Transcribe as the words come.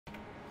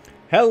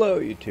Hello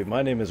YouTube,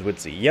 my name is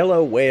Uidsea.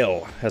 Yellow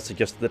Whale has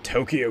suggested the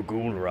Tokyo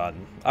Ghoul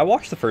run. I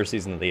watched the first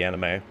season of the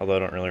anime, although I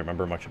don't really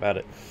remember much about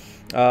it.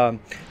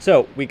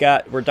 So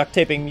we're duct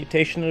taping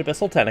mutation and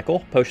abyssal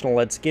tentacle, potional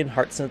lead skin,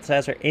 heart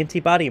synthesizer,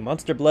 antibody,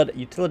 monster blood,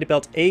 utility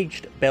belt,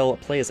 aged bell.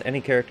 Play as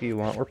any character you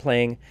want. We're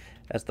playing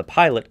as the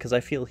pilot because I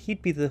feel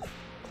he'd be the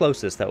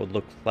closest that would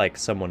look like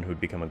someone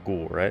who'd become a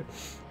ghoul, right?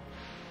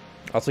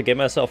 Also gave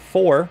myself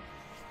 4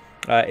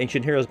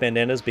 Ancient Heroes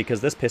bandanas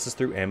because this pisses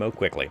through ammo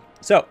quickly.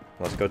 So,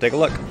 let's go take a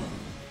look.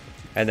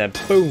 And then,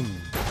 boom!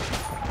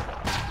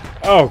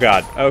 Oh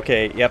god,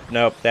 okay, yep,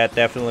 nope, that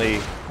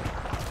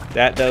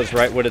does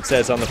right what it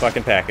says on the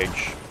fucking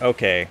package.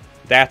 Okay,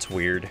 that's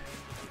weird.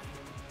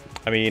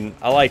 I mean,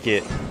 I like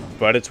it,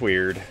 but it's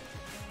weird.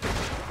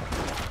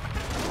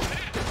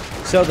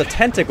 So the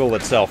tentacle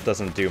itself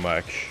doesn't do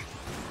much,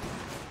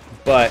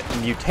 but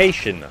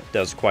mutation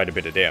does quite a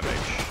bit of damage.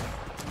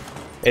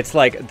 It's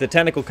like, the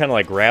tentacle kind of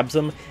like grabs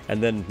them,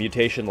 and then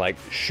mutation like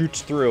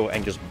shoots through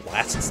and just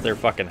blasts their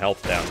fucking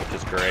health down, which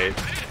is great.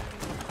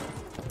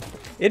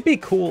 It'd be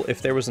cool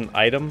if there was an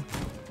item.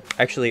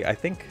 Actually, I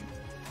think...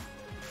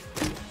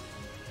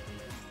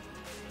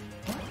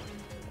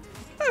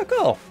 Oh,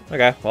 cool.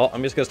 Okay, well,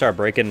 I'm just gonna start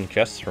breaking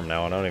chests from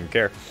now on. I don't even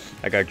care.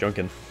 I got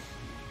Gungeon.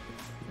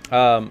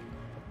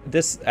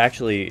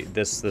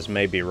 This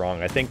may be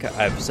wrong. I think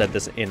I've said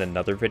this in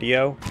another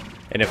video.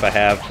 And if I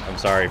have, I'm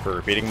sorry for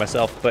repeating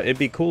myself, but it'd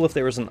be cool if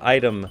there was an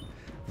item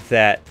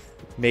that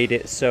made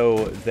it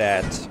so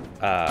that,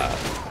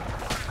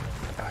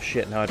 oh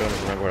shit, now I don't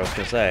even remember what I was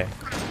gonna say.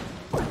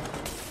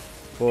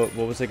 What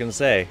was I gonna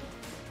say?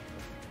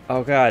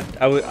 Oh god,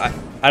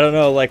 I don't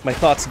know, like, my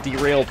thoughts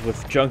derailed with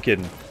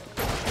Gungeon.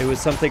 It was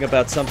something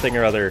about something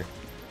or other.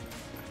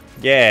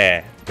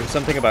 Yeah, it was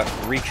something about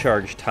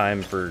recharge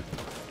time for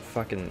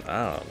fucking,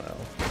 I don't know.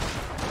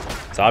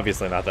 It's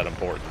obviously not that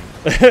important.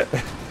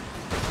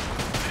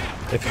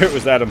 If it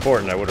was that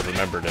important, I would have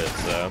remembered it,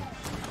 so...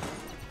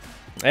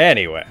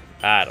 Anyway,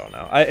 I don't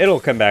know. It'll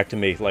come back to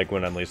me, like,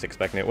 when I'm least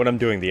expecting it. When I'm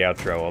doing the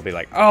outro, I'll be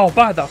like, oh,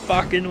 by the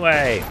fucking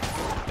way!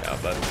 Yeah,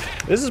 but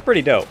this is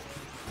pretty dope.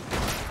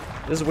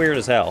 This is weird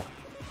as hell.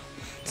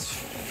 It's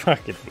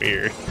fucking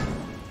weird.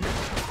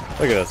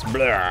 Look at this.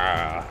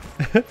 Blah.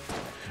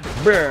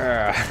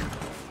 Blah.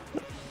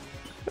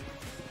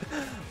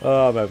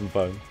 Oh, I'm having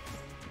fun.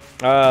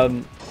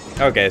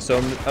 Okay, so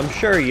I'm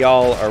sure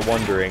y'all are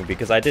wondering,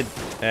 because I did...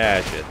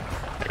 Ah, shit.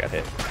 I got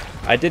hit.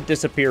 I did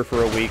disappear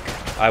for a week.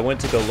 I went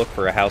to go look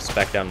for a house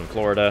back down in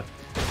Florida.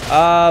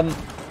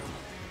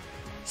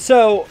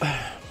 So,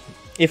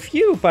 if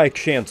you, by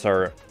chance,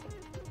 are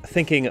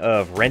thinking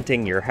of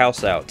renting your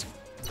house out,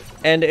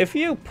 and if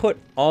you put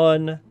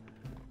on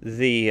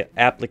the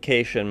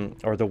application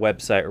or the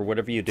website or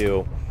whatever you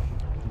do,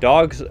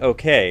 dogs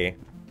okay,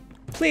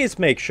 please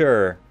make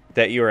sure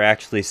that you are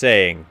actually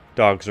saying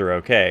dogs are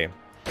okay.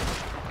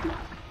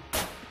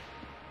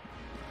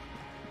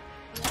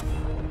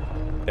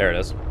 There it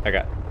is. I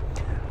got it.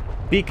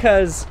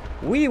 Because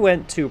we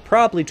went to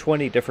probably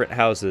 20 different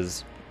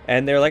houses,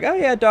 and they're like, oh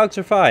yeah, dogs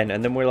are fine.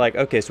 And then we're like,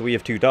 okay, so we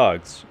have 2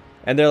 dogs.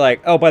 And they're like,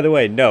 oh, by the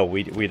way, no,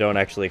 we don't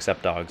actually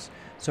accept dogs.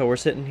 So we're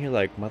sitting here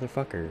like,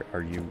 motherfucker,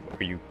 are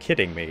you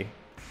kidding me?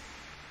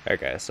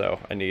 Okay, so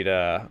I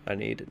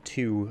need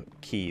 2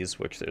 keys,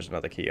 which there's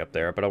another key up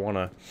there, but I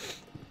wanna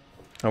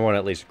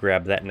at least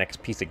grab that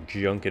next piece of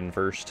junkin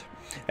first.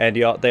 And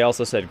they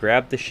also said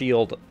grab the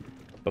shield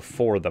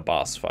before the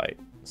boss fight.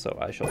 So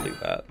I shall do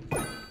that.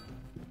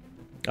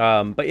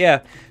 But yeah,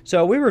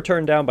 so we were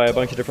turned down by a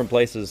bunch of different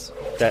places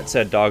that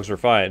said dogs were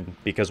fine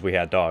because we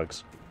had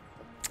dogs.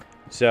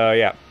 So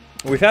yeah,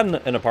 we've had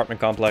an apartment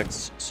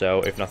complex,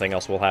 so if nothing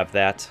else, we'll have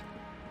that.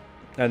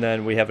 And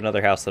then we have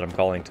another house that I'm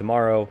calling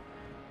tomorrow,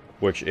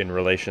 which in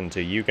relation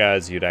to you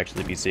guys, you'd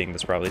actually be seeing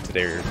this probably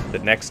today or the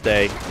next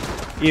day.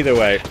 Either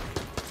way,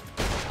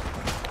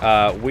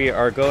 we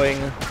are going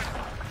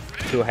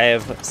to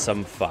have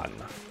some fun.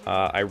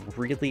 I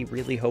really,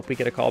 really hope we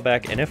get a call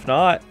back, and if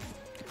not,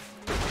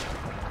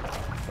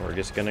 we're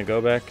just gonna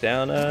go back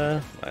down.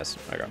 Nice.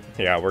 Okay.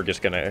 Yeah, we're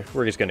just gonna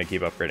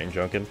keep upgrading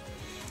Junkin.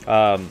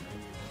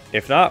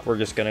 If not, we're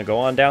just gonna go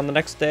on down the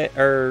next day,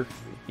 or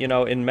you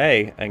know, in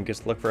May, and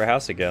just look for a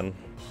house again.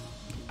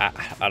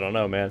 I don't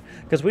know, man,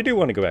 because we do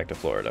want to go back to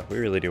Florida. We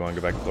really do want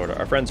to go back to Florida.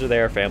 Our friends are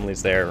there,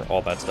 family's there,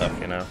 all that stuff,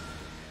 you know.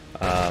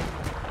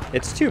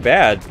 It's too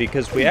bad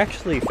because we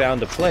actually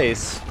found a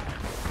place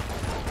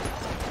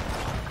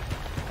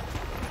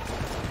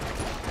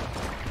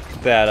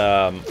that,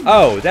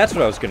 oh, that's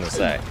what I was gonna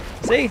say.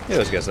 See? I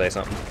was gonna say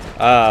something.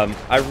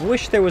 I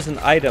wish there was an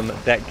item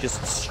that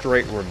just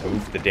straight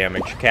removed the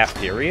damage cap,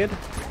 period.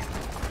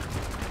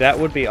 That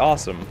would be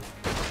awesome.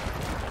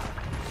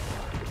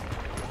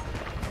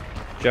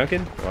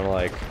 Junkin?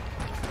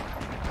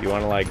 You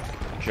wanna like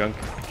junk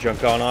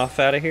on off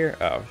out of here?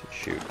 Oh,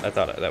 shoot. I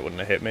thought that wouldn't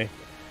have hit me.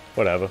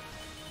 Whatever.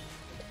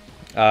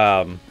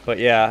 But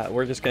yeah,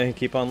 we're just gonna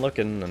keep on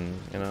looking and,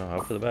 you know,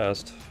 hope for the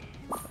best.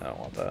 I don't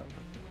want that.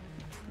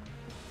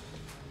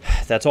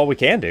 That's all we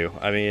can do.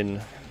 I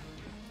mean,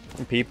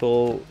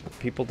 people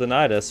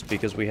denied us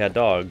because we had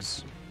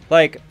dogs.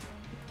 Like,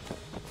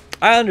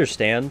 I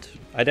understand.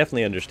 I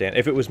definitely understand.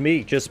 If it was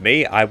me, just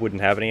me, I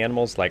wouldn't have any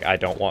animals. Like, I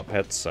don't want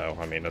pets, so,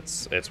 I mean,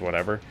 it's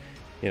whatever.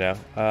 You know?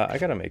 I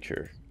gotta make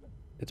sure.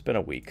 It's been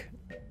a week.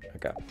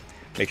 Okay.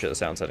 Make sure the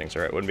sound settings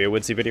are right. Wouldn't be a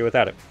uidsea video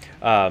without it.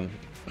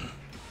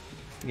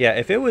 Yeah,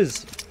 if it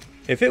was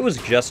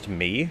just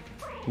me,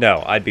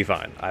 no, I'd be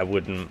fine. I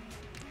wouldn't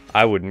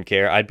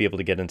care. I'd be able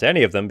to get into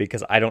any of them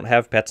because I don't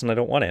have pets and I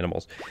don't want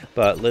animals.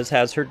 But Liz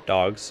has her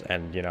dogs,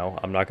 and, you know,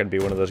 I'm not going to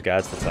be one of those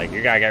guys that's like,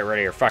 you gotta get rid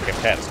of your fucking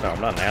pets. No,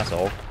 I'm not an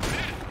asshole.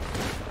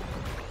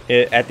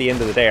 At the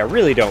end of the day, I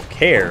really don't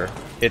care.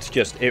 It's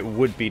just, it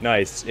would be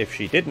nice if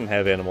she didn't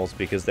have animals,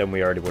 because then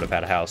we already would have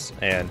had a house.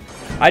 And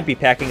I'd be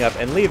packing up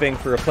and leaving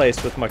for a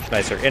place with much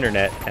nicer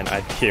internet, and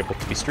I'd be able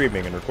to be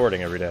streaming and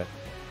recording every day.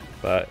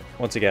 But,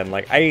 once again,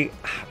 like, I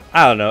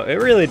don't know. It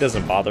really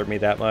doesn't bother me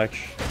that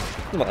much.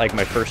 Like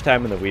my first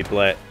time in the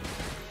Weeblet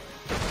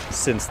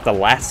since the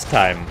last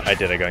time I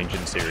did a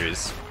Gungeon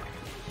series.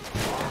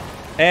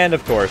 And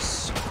of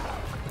course,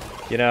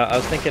 you know, I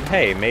was thinking,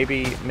 hey,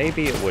 maybe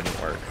it wouldn't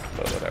work,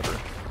 but whatever.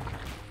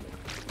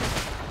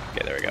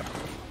 Okay, there we go.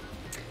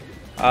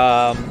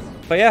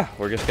 But yeah,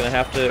 we're just gonna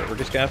have to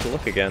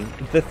look again.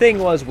 The thing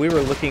was, we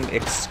were looking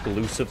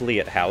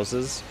exclusively at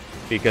houses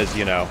because,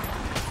 you know,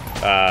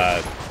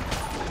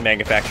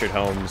 manufactured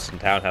homes and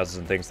townhouses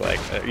and things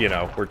like, you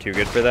know, were too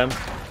good for them.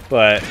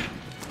 But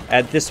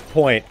at this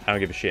point, I don't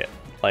give a shit.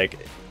 Like,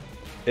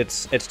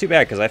 it's too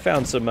bad because I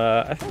found some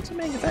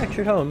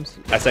manufactured homes,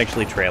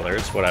 essentially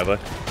trailers, whatever,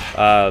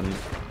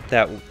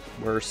 that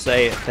were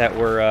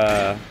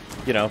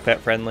you know,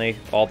 pet friendly,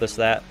 all this,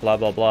 that, blah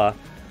blah blah.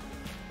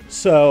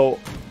 So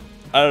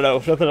I don't know,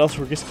 if nothing else,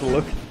 we're just gonna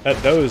look at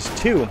those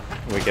too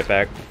when we get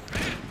back.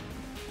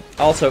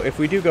 Also, if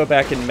we do go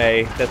back in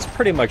May, that's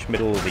pretty much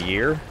middle of the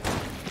year.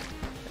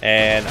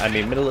 And I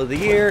mean, middle of the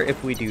year,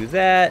 if we do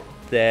that,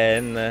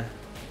 then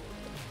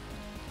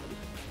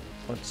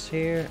what's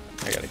here?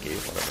 I got a key,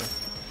 whatever.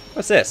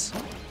 What's this?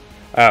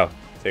 Oh,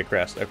 big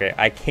crest. Okay,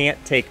 I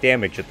can't take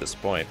damage at this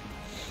point,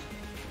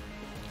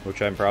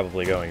 which I'm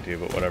probably going to,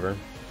 but whatever.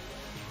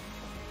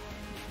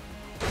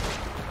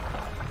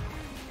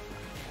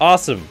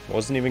 Awesome.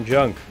 Wasn't even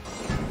junk.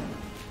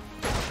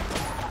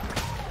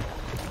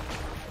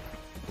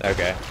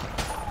 Okay.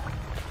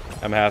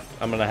 I'm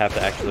gonna have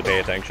to actually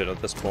pay attention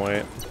at this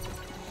point.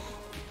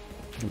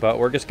 But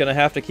we're just gonna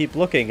have to keep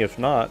looking, if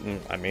not,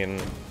 and I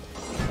mean,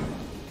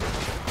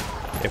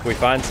 if we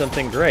find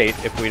something, great.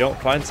 If we don't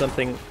find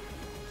something,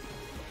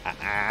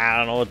 I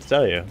don't know what to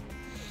tell you.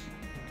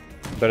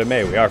 But in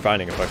May, we are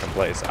finding a fucking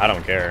place. I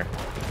don't care.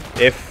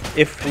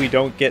 If we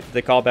don't get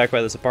the call back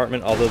by this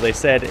apartment, although they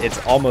said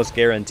it's almost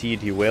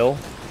guaranteed you will,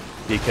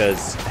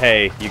 because,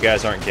 hey, you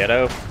guys aren't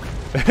ghetto.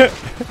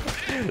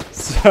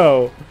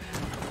 So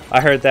I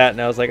heard that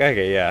and I was like,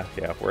 okay, yeah,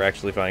 we're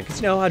actually fine.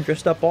 Because, you know, I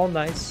dressed up all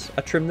nice.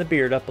 I trimmed the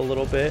beard up a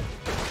little bit.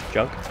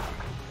 Junk.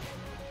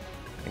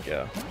 Thank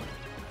you.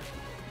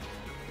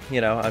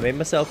 You know, I made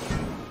myself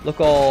look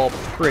all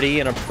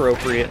pretty and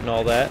appropriate and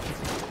all that.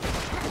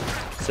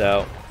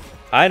 So,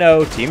 I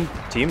know, team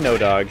no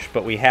dodge,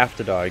 but we have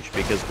to dodge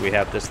because we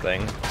have this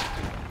thing.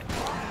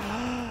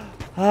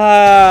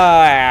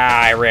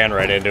 I ran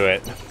right into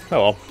it.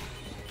 Oh well.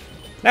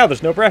 Now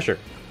there's no pressure.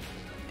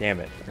 Damn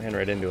it, I ran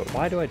right into it.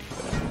 Why do I do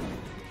that?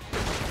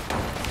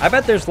 I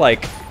bet there's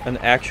like an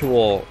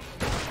actual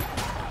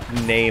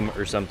name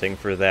or something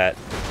for that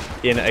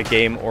in a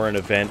game or an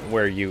event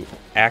where you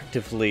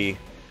actively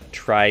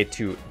try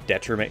to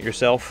detriment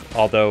yourself,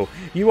 although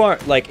you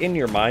aren't, like, in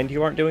your mind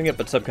you aren't doing it,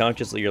 but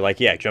subconsciously you're like,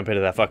 yeah, jump into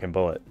that fucking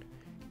bullet.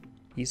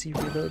 Easy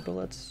reload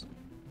bullets?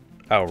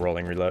 Oh,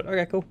 rolling reload.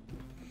 Okay, cool.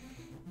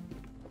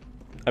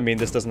 I mean,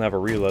 this doesn't have a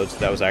reload, so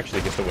that was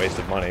actually just a waste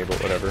of money,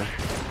 but whatever.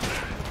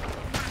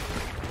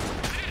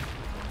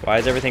 Why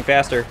is everything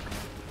faster?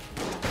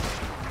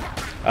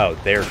 Oh,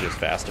 they're just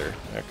faster.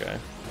 Okay.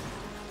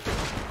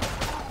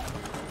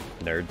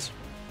 Nerds.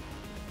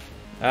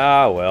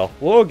 Ah, well.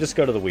 We'll just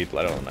go to the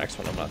Weeblet on the next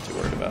one. I'm not too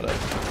worried about it.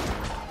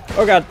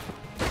 Oh, God.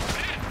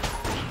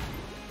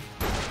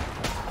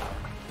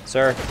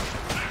 Sir.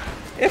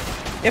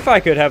 If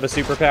I could have a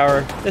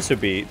superpower, this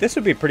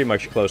would be pretty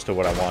much close to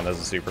what I want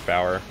as a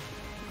superpower.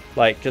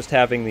 Like, just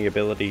having the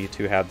ability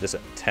to have this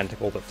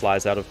tentacle that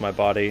flies out of my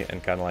body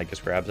and kind of, like,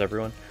 just grabs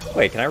everyone.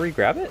 Wait, can I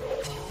re-grab it?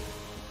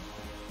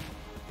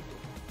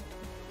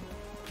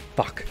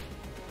 Fuck.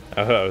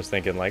 Oh, I was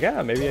thinking, like,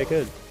 maybe I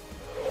could.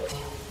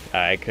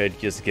 I could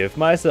just give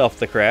myself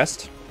the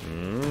crest.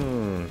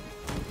 I'm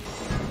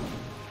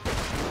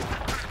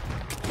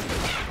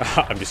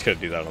just gonna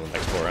do that on the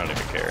next floor, I don't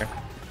even care.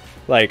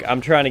 Like, I'm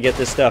trying to get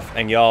this stuff,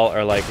 and y'all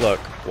are like, look,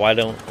 why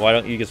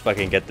don't you just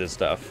fucking get this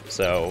stuff?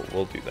 So,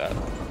 we'll do that.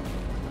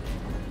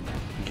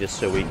 Just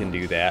so we can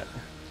do that.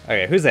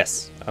 Okay, who's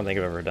this? I don't think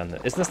I've ever done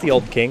this. Isn't this the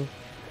old king?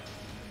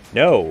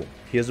 No,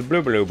 he is a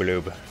bloob bloob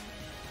bloob.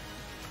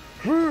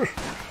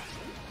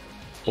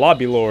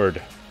 Lobby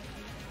Lord.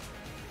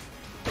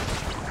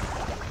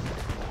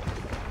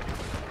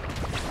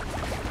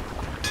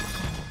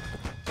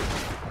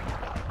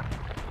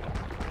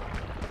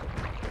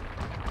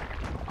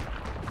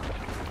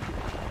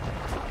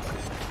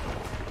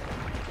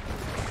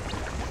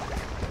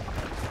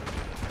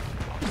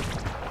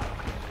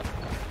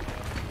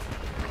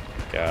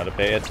 Gotta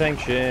pay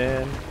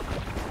attention.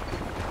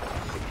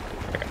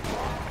 Okay.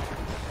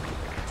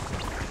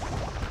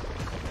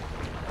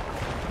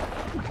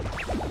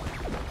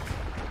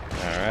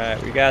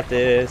 Alright, we got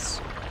this.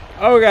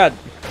 Oh god!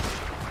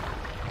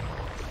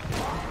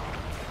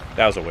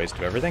 That was a waste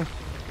of everything.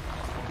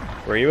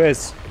 Where you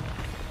is?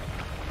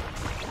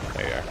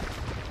 There you are.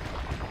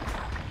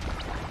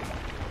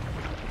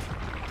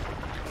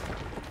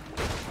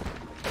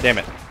 Damn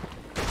it.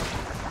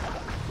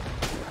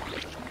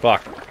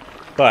 Fuck.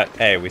 But,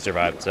 hey, we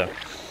survived, so.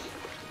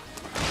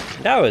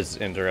 That was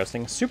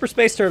interesting. Super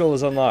Space Turtle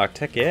is unlocked.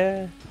 Heck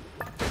yeah.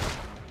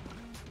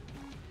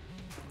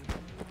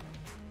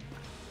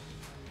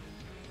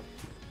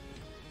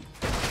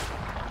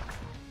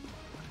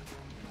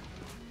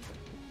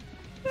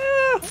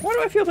 Why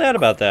do I feel bad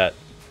about that?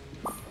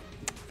 I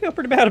feel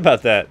pretty bad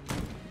about that.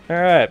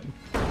 Alright.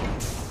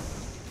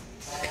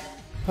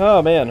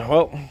 Oh, man.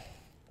 Well.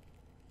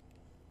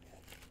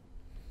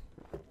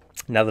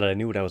 Now that I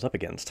knew what I was up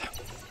against.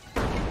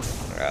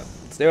 Alright,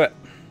 let's do it.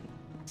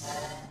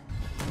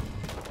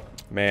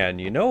 Man,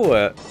 you know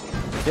what?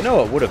 You know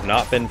what would have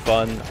not been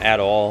fun at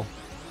all?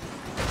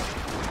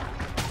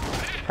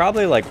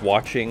 Probably like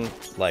watching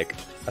like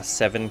a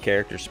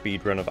 7-character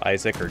speedrun of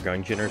Isaac or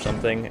Gungeon or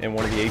something in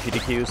one of the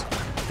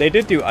AGDQs. They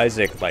did do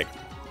Isaac like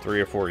 3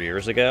 or 4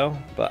 years ago,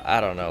 but I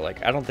don't know,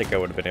 like I don't think I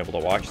would have been able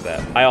to watch that.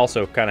 I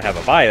also kind of have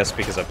a bias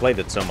because I played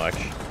it so much,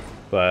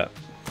 but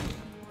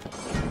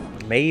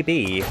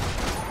maybe,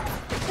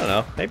 I don't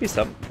know, maybe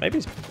some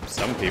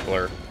people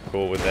are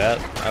cool with that.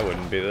 I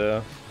wouldn't be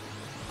though.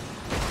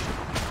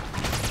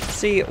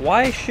 See,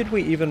 why should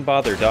we even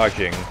bother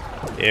dodging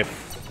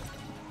if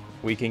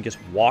we can just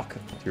walk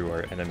through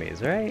our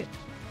enemies, right?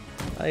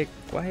 Like,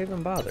 why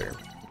even bother?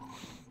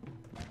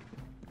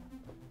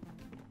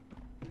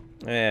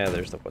 Yeah,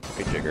 there's the what's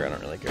a good jigger. I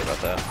don't really care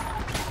about that.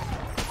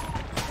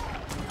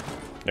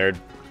 Nerd.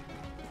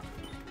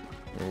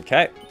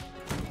 Okay.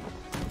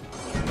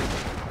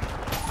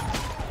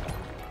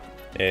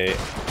 Hey,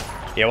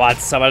 you want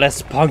some of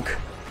this, punk?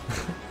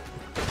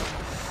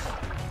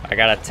 I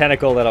got a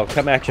tentacle that'll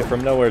come at you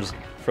from nowhere's,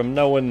 from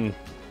no one.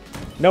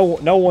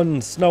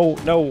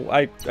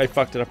 I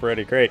fucked it up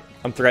already. Great.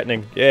 I'm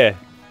threatening. Yeah.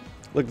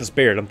 Look at this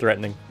beard. I'm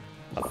threatening.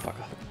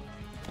 Motherfucker.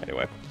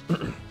 Anyway.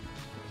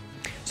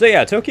 So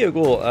yeah, Tokyo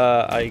Ghoul,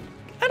 I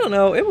don't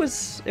know. It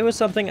was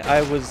something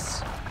I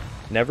was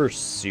never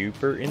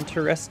super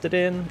interested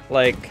in.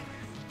 Like,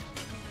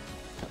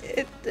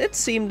 it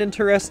seemed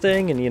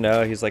interesting, and you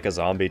know, he's like a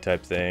zombie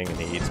type thing, and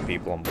he eats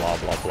people and blah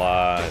blah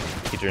blah,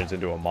 and he turns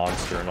into a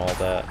monster and all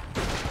that.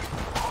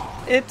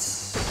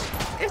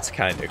 It's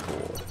kind of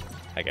cool,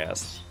 I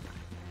guess.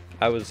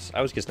 I was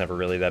just never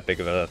really that big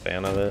of a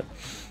fan of it.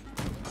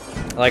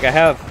 Like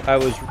I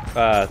was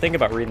thinking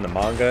about reading the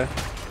manga,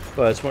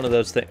 but it's one of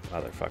those things.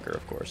 Motherfucker,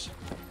 of course.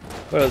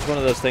 But it's one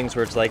of those things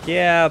where it's like,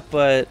 yeah,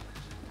 but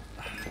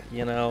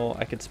you know,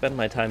 I could spend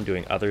my time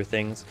doing other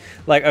things.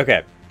 Like,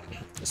 okay,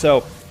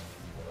 so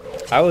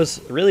I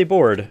was really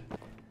bored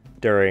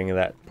during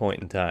that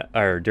point in time,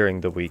 or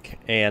during the week,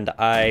 and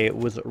I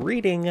was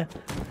reading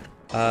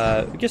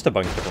just a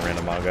bunch of different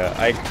random manga.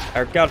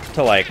 I got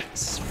to like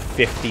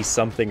 50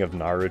 something of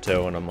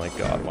Naruto, and I'm like,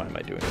 God, why am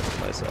I doing this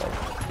to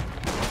myself?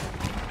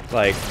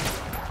 Like,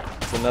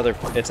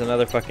 it's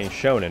another fucking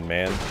shonen,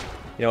 man.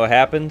 You know what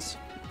happens?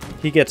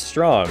 He gets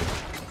strong,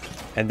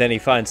 and then he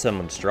finds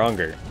someone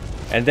stronger,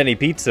 and then he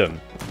beats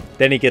him.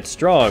 Then he gets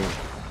strong,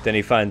 then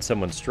he finds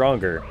someone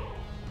stronger.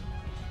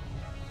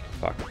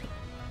 Fuck.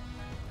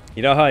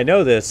 You know how I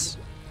know this?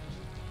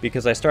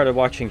 Because I started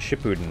watching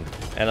Shippuden,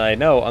 and I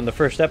know on the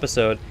first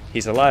episode,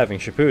 he's alive in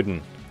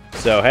Shippuden.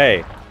 So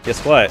hey,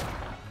 guess what?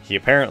 He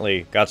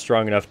apparently got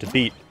strong enough to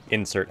beat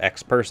insert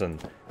X person.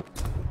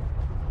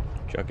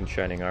 Junkin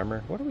Shining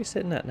Armor. What are we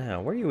sitting at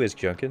now? Where you is,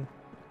 Junkin?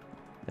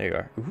 There you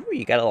are. Ooh,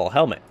 you got a little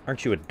helmet.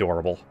 Aren't you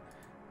adorable?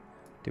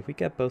 Did we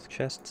get both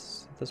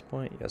chests at this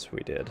point? Yes,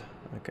 we did.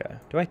 Okay.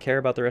 Do I care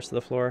about the rest of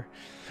the floor?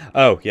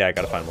 Oh, yeah, I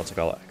gotta find, what's it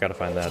called? I gotta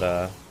find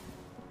that,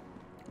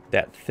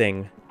 that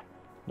thing.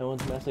 No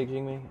one's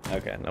messaging me?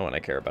 Okay, no one I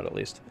care about at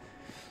least.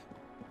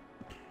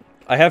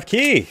 I have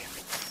key!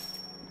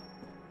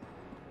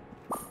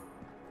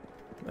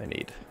 I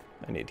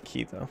need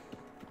key though.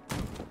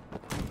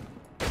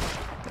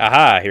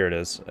 Aha, here it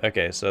is.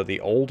 Okay, so the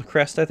old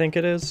crest I think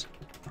it is.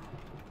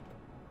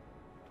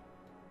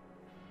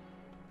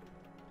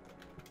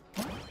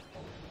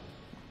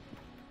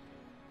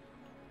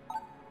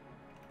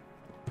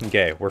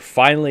 Okay, we're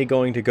finally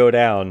going to go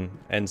down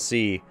and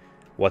see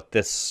what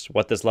this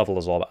level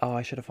is all about. Oh,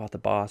 I should have fought the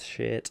boss.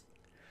 Shit.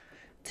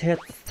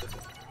 Tits.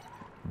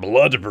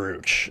 Blood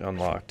Brooch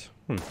unlocked.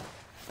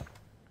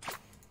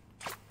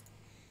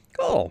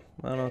 Cool.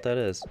 I don't know what that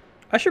is.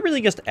 I should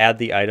really just add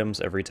the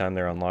items every time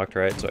they're unlocked,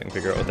 right? So I can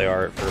figure out what they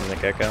are from the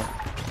get-go.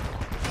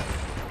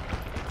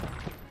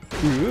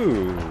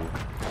 Ooh.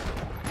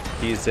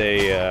 He's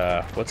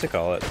a, what's it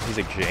called? He's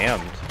a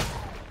jammed.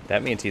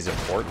 That means he's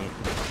important.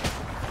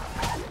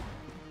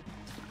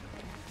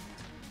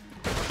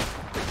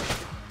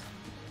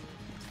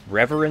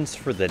 Reverence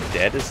for the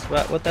dead is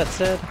what that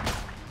said.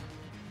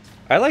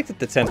 I like that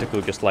the tentacle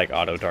just like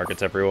auto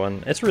targets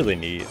everyone. It's really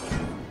neat.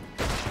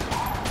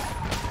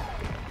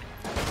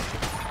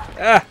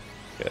 Ah,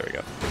 okay, there we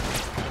go.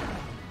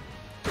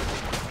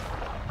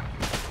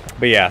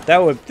 But yeah,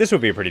 this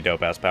would be a pretty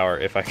dope ass power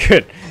if I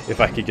could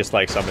just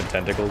like summon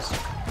tentacles.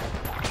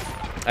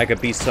 I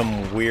could be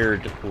some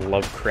weird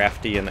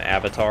Lovecraftian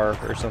avatar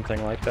or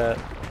something like that.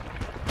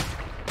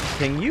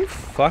 Can you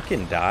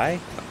fucking die?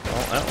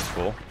 Oh, that was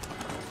cool.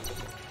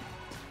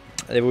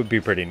 It would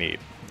be pretty neat.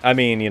 I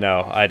mean, you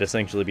know, I'd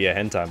essentially be a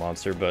hentai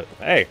monster, but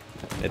hey,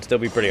 it'd still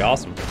be pretty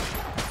awesome.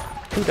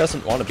 Who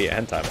doesn't want to be a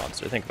hentai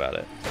monster? Think about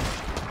it.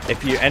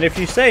 If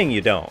you're saying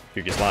you don't,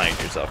 you're just lying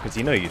to yourself, because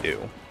you know you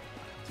do.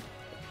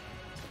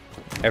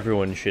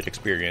 Everyone should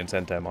experience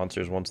hentai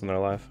monsters once in their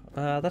life.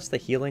 That's the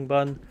healing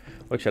bun,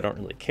 which I don't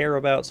really care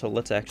about, so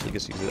let's actually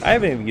just use it. I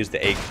haven't even used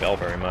the egg spell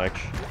very much.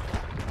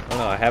 I don't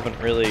know,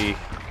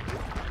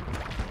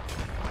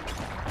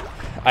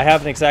 I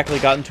haven't exactly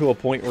gotten to a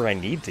point where I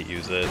need to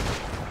use it.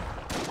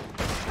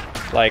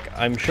 Like,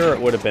 I'm sure it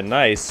would have been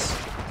nice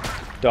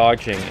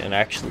dodging and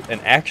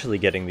actually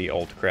getting the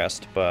old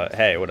crest, but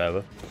hey,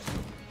 whatever.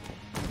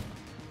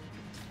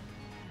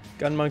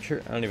 Gun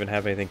muncher? I don't even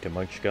have anything to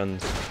munch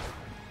guns.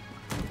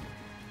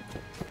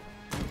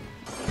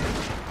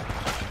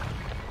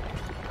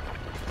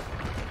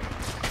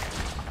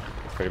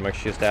 Pretty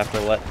much just have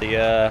to let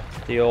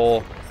the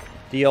old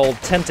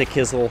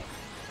tentakizzle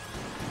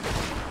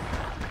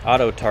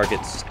auto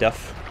target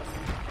stuff.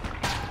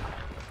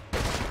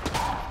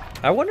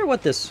 I wonder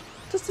what does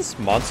this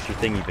monster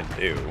thing even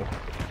do?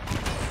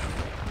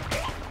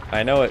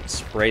 I know it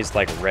sprays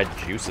like red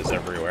juices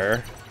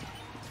everywhere.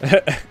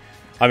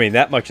 I mean,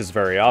 that much is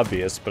very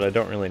obvious, but I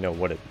don't really know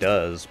what it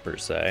does per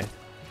se.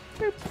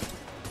 Boop.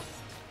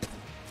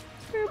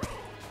 Boop.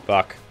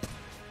 Fuck.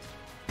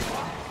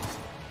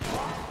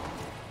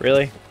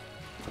 Really?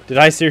 Did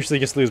I seriously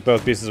just lose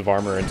both pieces of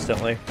armor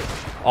instantly?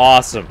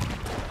 Awesome.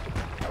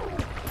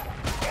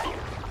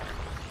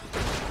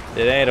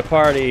 It ain't a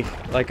party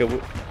like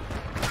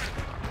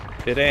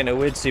it ain't a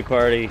uidsea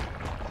party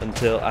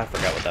until I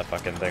forgot what that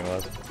fucking thing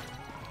was.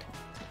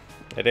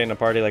 It ain't a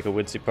party like a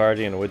uidsea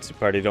party, and a uidsea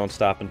party don't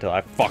stop until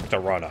I fuck the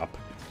run up.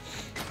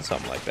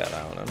 Something like that,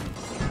 I don't know.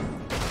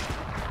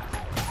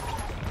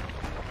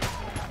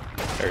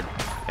 Third.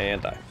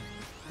 And die.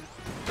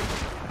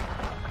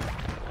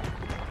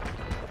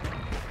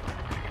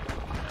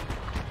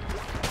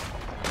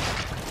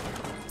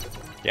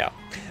 Yeah.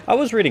 I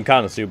was reading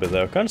Konosuba,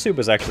 though.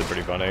 Konosuba's actually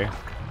pretty funny.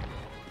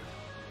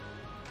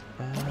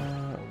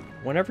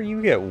 Whenever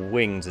you get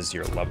wings is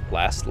your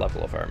last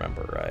level, if I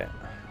remember right.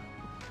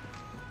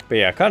 But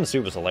yeah,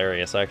 Konosuba's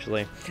hilarious,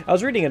 actually. I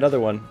was reading another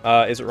one.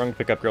 Is it wrong to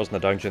pick up girls in the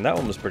dungeon? That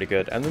one was pretty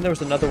good. And then there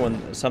was another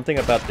one, something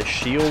about the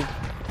shield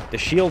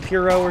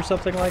hero or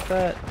something like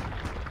that.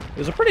 It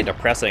was a pretty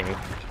depressing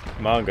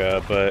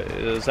manga, but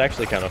it was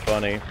actually kind of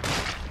funny.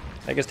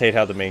 I just hate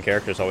how the main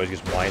character is always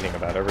just whining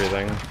about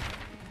everything.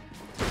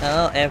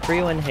 Oh,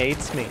 everyone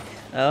hates me.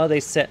 Oh, they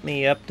set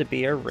me up to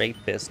be a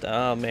rapist.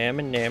 Oh,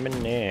 man,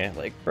 nah.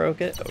 Like, bro,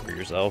 get over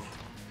yourself.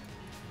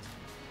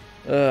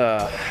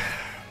 Ow.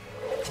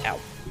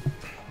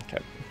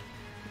 Okay.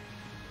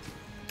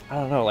 I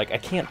don't know, like, I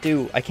can't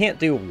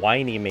do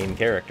whiny main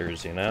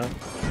characters, you know?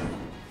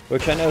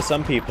 Which I know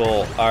some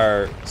people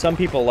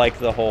like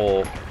the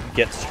whole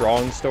get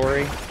strong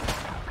story.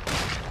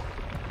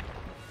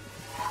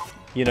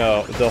 You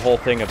know, the whole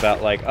thing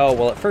about, like, oh,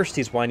 well, at first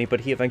he's whiny, but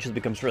he eventually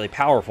becomes really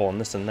powerful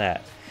and this and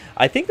that.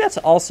 I think that's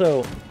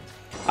also...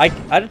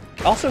 I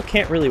also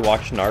can't really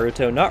watch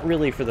Naruto, not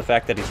really for the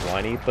fact that he's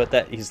whiny, but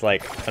that he's,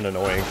 like, an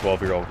annoying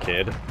 12-year-old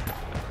kid.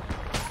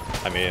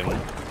 I mean,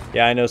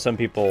 yeah, I know some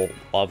people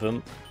love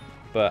him,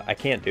 but I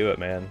can't do it,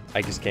 man.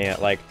 I just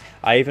can't. Like,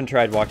 I even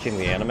tried watching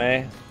the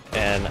anime,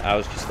 and I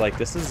was just like,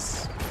 this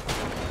is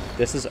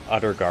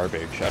utter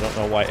garbage. I don't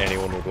know why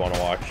anyone would want to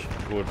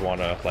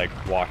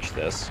watch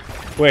this.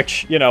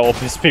 Which, you know, will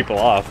piss people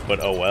off, but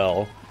oh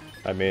well.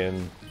 I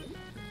mean,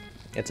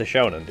 it's a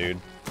shonen, dude.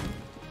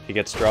 He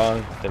gets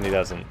strong, then he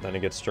doesn't. Then he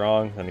gets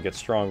strong, then he gets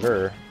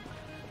stronger.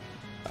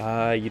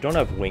 You don't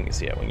have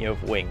wings yet. When you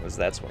have wings,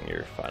 that's when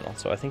you're final.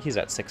 So I think he's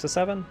at 6 or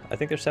 7. I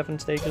think there's 7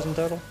 stages in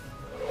total,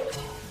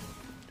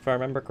 if I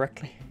remember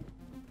correctly.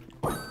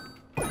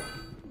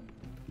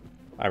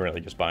 I'm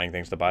really just buying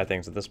things to buy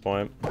things at this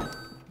point.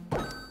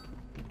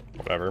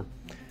 Whatever.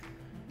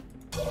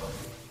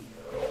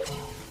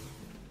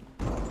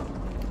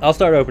 I'll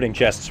start opening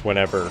chests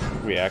whenever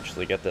we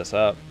actually get this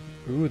up.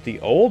 Ooh, the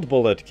old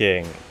Bullet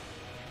King.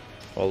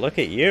 Well, look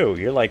at you.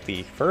 You're like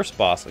the first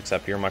boss,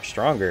 except you're much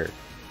stronger.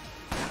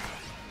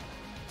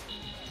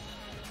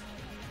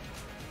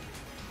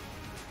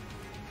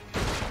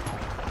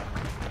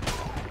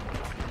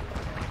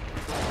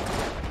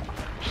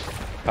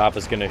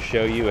 Papa's gonna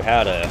show you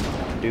how to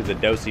do the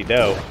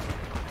do-si-do.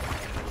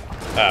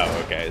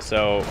 Oh, okay,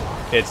 so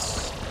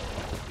it's...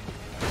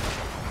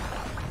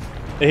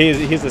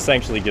 He's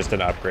essentially just an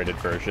upgraded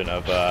version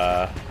of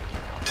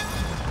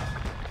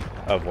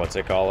what's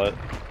it call it?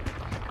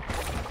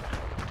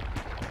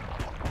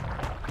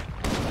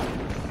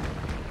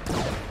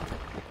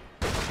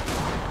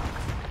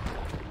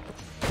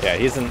 Yeah,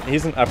 he's an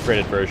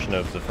upgraded version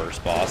of the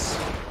first boss.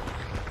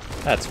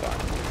 That's fine.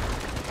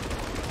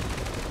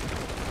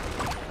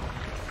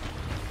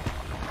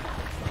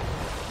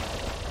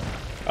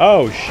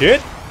 Oh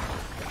shit!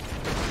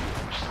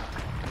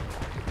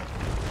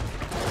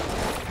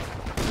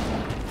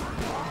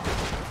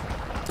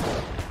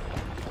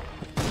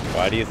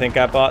 Why do you think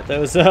I bought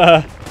those,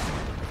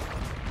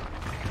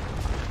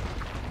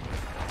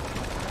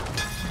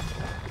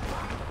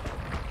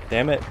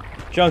 Damn it.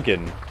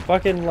 Gungeon.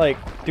 Fucking, like,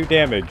 do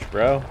damage,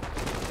 bro.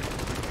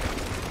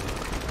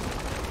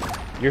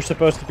 You're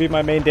supposed to be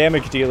my main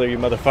damage dealer, you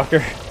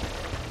motherfucker.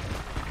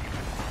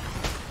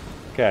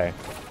 Okay.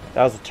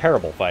 That was a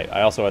terrible fight.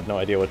 I also had no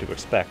idea what to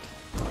expect.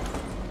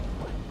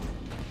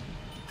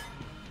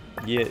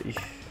 You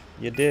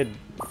did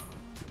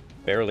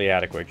barely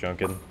adequate,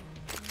 Gungeon.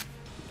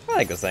 I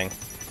like this thing.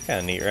 Kind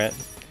of neat, right?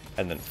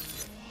 And then,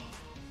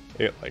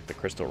 like the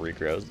crystal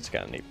regrows. It's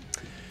kind of neat.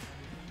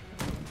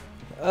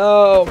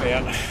 Oh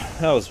man,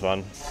 that was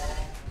fun.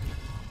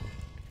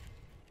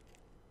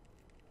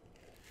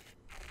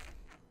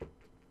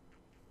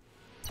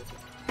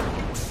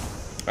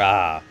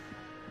 Ah.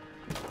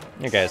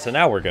 Okay, so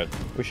now we're good.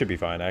 We should be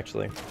fine,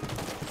 actually.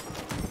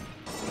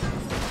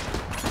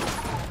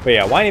 But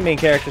yeah, whiny main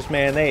characters,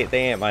 man, they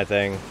ain't my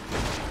thing.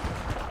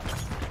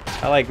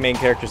 I like main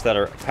characters that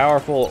are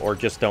powerful or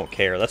just don't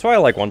care. That's why I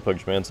like One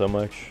Punch Man so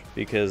much,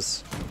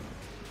 because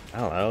I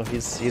don't know,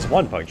 he's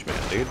One Punch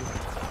Man, dude.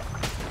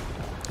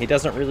 He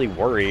doesn't really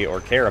worry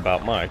or care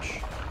about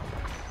much.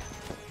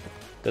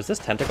 Does this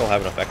tentacle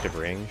have an effective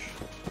range?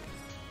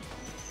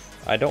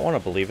 I don't want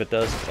to believe it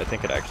does. I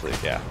think it actually,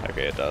 yeah,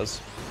 okay, it does.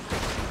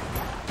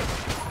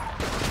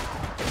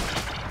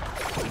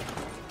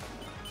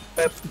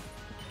 Boop.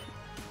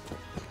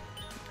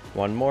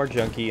 One more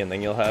junkie, and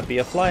then you'll be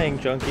a flying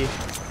junkie.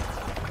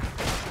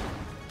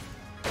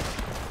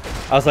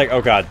 I was like,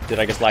 oh god, did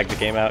I just lag the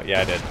game out?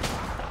 Yeah, I did.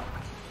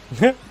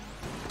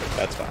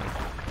 That's fine.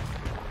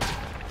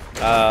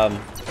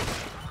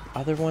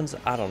 Other ones,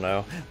 I don't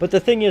know. But the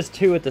thing is,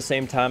 too, at the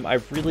same time, I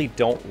really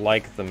don't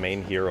like the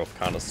main hero of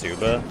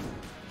Konosuba.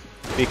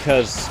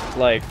 Because,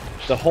 like,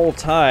 the whole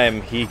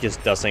time, he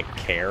just doesn't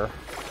care.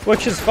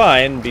 Which is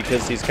fine,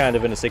 because he's kind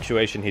of in a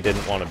situation he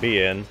didn't want to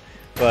be in.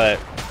 But...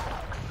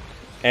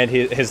 and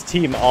his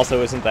team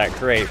also isn't that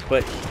great,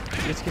 but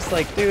it's just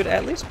like, dude,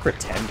 at least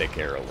pretend to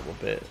care a little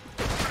bit.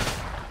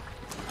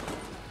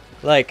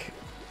 Like,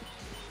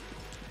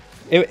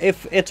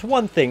 if it's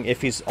one thing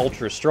if he's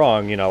ultra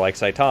strong, you know, like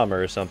Saitama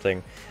or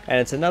something, and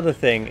it's another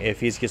thing if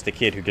he's just a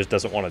kid who just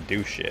doesn't want to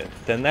do shit,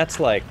 then that's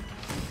like,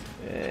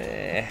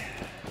 I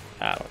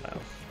don't know.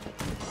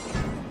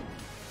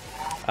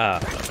 I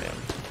don't know, man.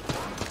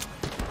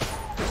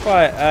 That's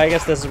why, I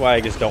guess this is why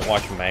I just don't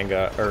watch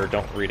manga, or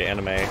don't read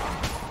anime.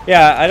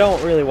 Yeah, I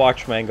don't really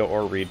watch manga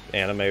or read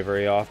anime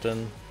very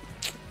often.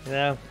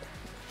 Yeah.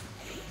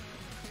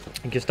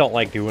 I just don't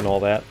like doing all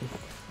that.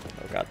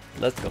 Oh god,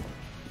 let's go.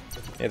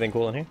 Anything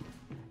cool in here?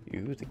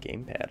 Ooh, the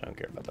gamepad. I don't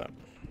care about that.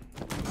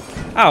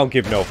 I don't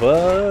give no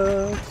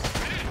fucks.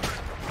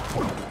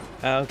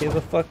 I don't give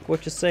a fuck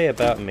what you say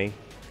about me.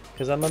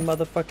 Because I'm a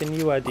motherfucking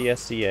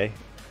uidsea.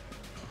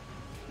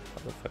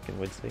 Motherfucking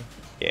uidsea.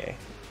 Yeah.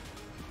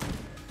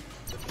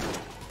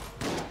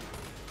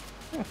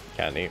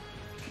 Kinda neat.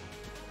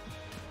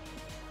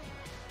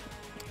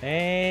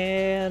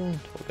 And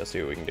we'll go see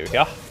what we can do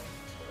here.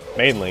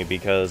 Mainly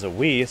because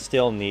we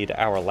still need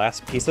our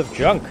last piece of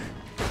junk.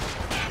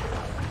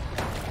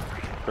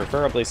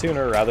 Preferably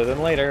sooner rather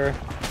than later.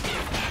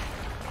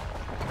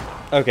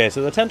 Okay,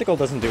 so the tentacle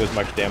doesn't do as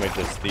much damage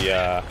as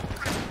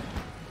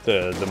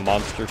the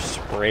monster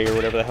spray or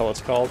whatever the hell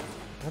it's called.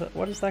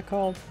 What is that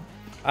called?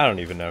 I don't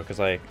even know because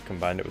I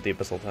combined it with the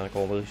abyssal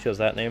tentacle. It shows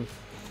that name.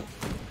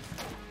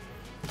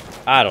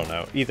 I don't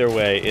know. Either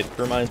way, it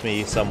reminds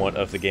me somewhat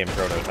of the game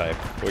Prototype,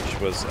 which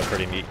was a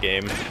pretty neat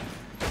game.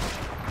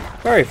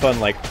 Very fun,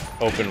 like,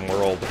 open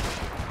world,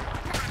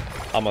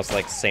 almost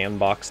like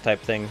sandbox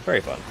type thing.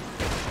 Very fun.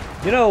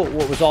 You know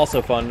what was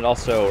also fun? It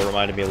also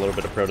reminded me a little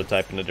bit of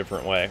Prototype in a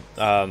different way.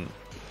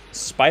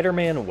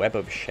 Spider-Man Web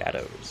of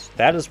Shadows.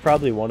 That is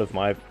probably one of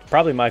my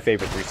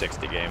favorite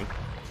 360 game.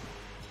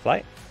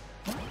 Flight.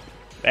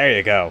 There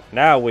you go.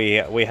 Now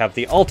we have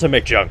the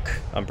ultimate junk.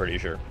 I'm pretty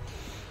sure.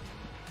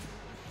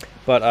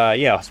 But,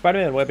 yeah,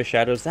 Spider-Man Web of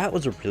Shadows, that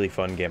was a really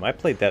fun game. I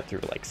played that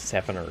through, like,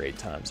 7 or 8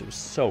 times. It was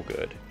so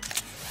good.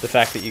 The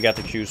fact that you got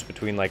to choose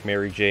between, like,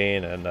 Mary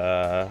Jane and,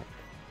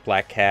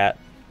 Black Cat,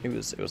 it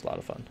was a lot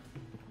of fun.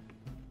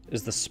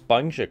 Is the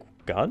sponge a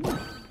gun?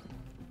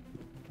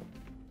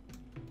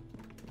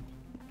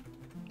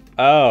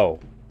 Oh.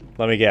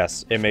 Let me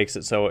guess. It makes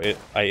it so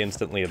I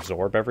instantly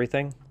absorb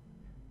everything?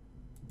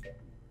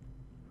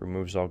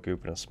 Removes all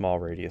goop in a small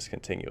radius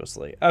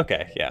continuously.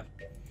 Okay, yeah.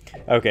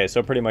 Okay,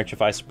 so pretty much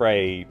if I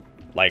spray,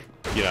 like,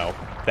 you know,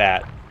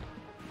 that.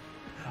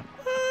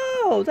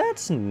 Oh,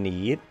 that's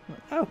neat.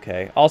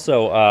 Okay.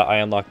 Also, I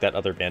unlocked that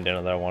other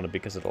bandana that I wanted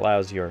because it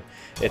allows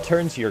it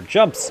turns your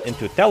jumps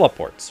into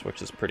teleports,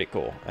 which is pretty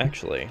cool,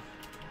 actually.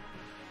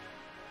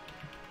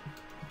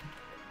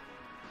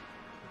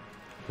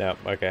 No,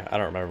 okay, I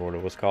don't remember what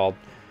it was called.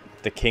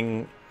 The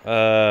King,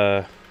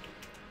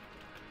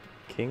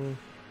 King?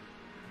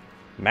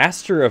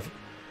 Master of...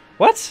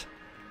 What?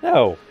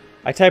 No.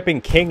 I type in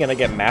King and I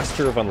get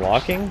Master of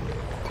Unlocking?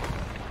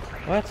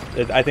 What?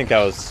 I think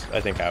that was...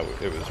 it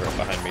was right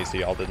behind me, so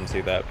y'all didn't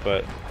see that,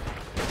 but...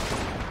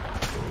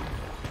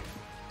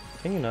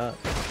 Can you not?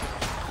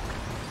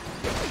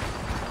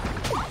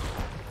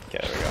 Okay,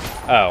 there we go.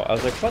 Oh, I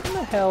was like, what in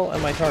the hell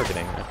am I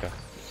targeting? Okay.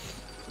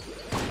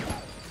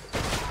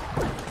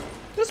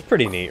 That's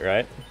pretty neat,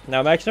 right? Now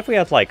imagine if we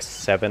had like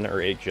 7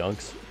 or 8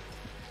 junks.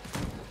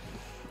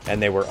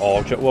 And they were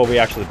all... Well, we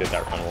actually did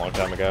that run a long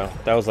time ago.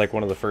 That was like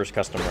one of the first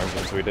custom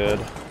runs we did.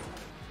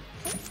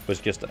 Was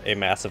just a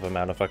massive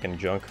amount of fucking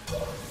junk.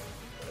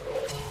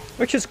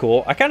 Which is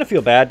cool. I kind of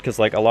feel bad because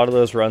like a lot of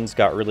those runs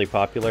got really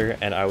popular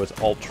and I was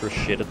ultra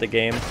shit at the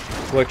game.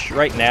 Which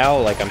right now,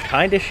 like I'm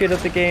kind of shit at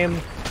the game,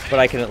 but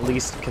I can at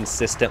least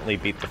consistently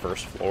beat the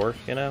first floor,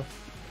 you know?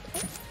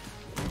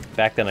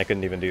 Back then I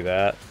couldn't even do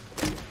that.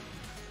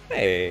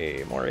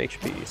 Hey, more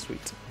HP,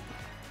 sweet.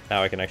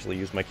 Now I can actually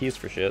use my keys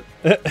for shit.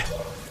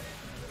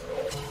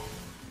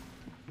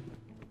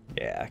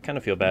 Yeah, I kind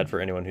of feel bad for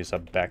anyone who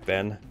subbed back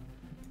then.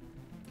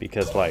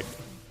 Because, like...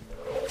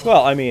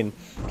 Well, I mean,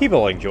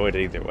 people enjoyed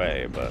it either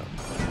way, but...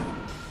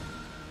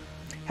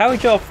 How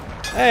would y'all...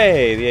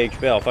 Hey, the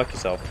HBL, fuck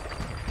yourself.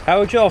 How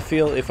would y'all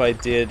feel if I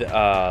did,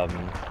 Yeah.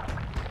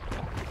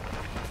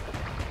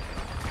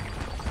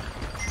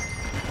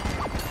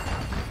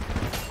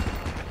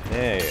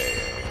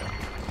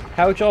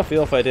 How would y'all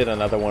feel if I did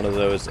another one of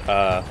those,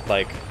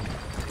 like,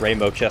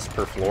 rainbow chest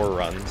per floor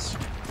runs?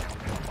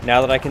 Now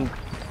that I can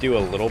do a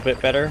little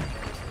bit better,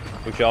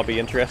 would y'all be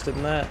interested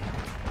in that?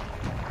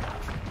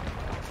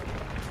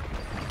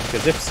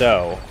 Because if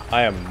so,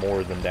 I am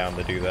more than down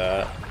to do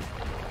that.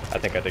 I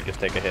think I did just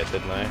take a hit,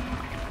 didn't I?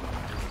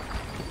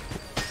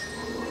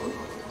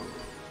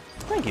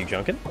 Thank you,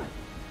 Junkin.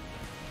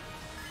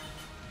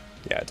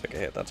 Yeah, I took a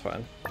hit, that's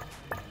fine.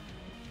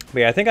 But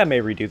yeah, I think I may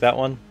redo that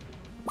one.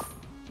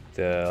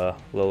 The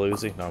Lil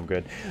Uzi? No, I'm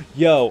good.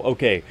 Yo,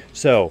 okay,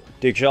 so,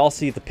 did y'all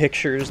see the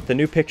pictures, the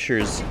new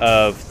pictures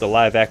of the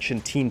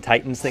live-action Teen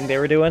Titans thing they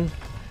were doing?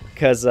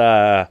 Because,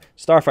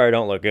 Starfire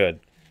don't look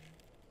good.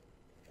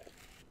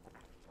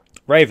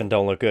 Raven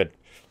don't look good.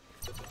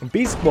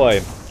 Beast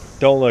Boy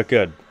don't look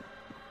good.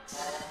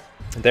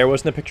 There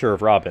wasn't a picture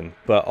of Robin,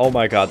 but oh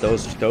my god,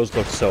 those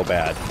look so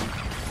bad.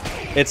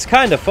 It's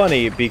kind of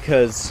funny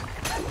because,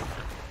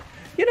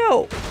 you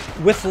know,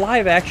 with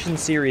live-action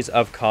series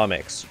of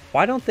comics,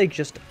 why don't they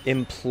just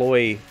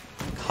employ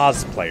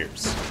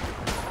cosplayers?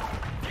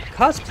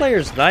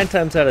 Cosplayers, 9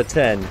 times out of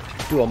 10,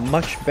 do a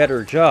much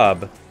better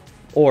job,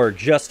 or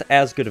just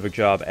as good of a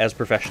job as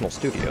professional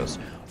studios.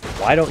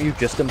 Why don't you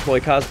just employ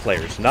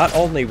cosplayers? Not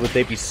only would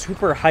they be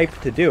super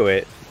hyped to do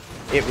it,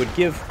 it would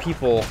give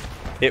people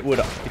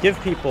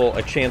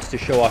a chance to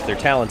show off their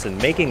talents in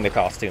making the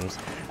costumes,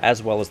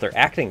 as well as their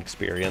acting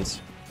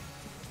experience.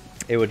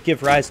 It would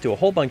give rise to a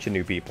whole bunch of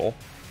new people.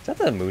 Is that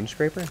the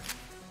Moonscraper?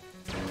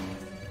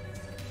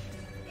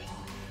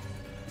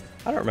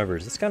 I don't remember.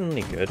 Is this gun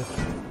any good?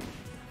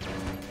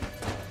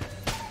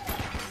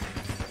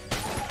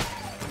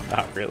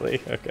 Not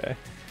really. Okay.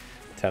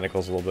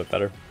 Tentacle's a little bit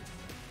better.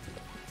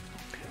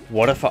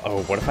 What if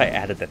I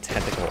added the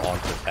tentacle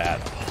onto that?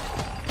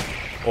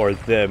 Or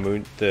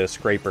the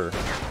scraper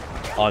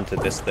onto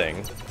this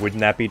thing? Wouldn't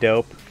that be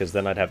dope? Because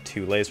then I'd have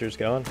 2 lasers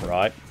going,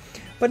 right?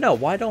 But no,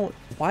 why don't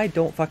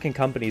fucking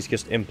companies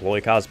just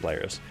employ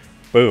cosplayers?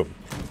 Boom.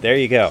 There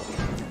you go.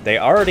 They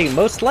already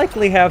most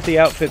likely have the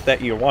outfit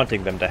that you're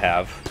wanting them to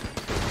have.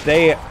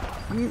 They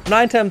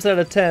 9 times out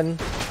of 10,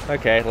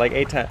 okay, like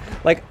 8 times,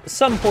 like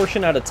some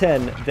portion out of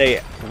 10,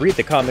 they read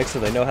the comics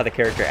so they know how the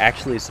character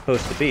actually is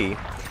supposed to be.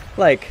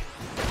 Like,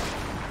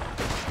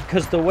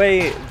 because the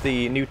way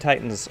the new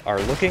Titans are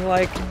looking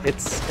like, it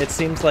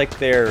seems like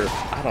they're,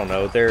 I don't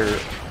know, they're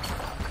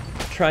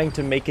trying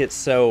to make it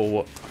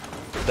so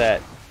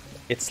that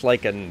it's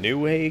like a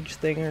new age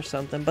thing or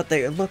something, but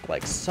they look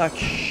like such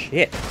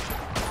shit.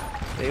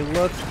 They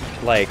look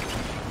like,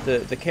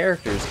 the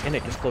characters in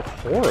it just look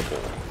horrible.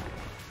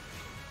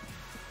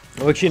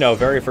 Which, you know,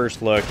 very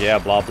first look, yeah,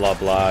 blah, blah,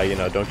 blah, you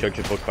know, don't judge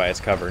a book by its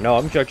cover. No,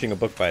 I'm judging a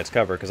book by its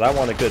cover, because I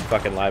want a good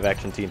fucking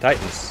live-action Teen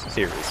Titans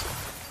series.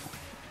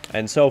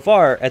 And so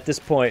far, at this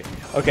point,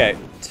 okay,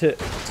 to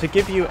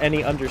give you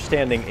any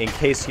understanding, in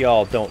case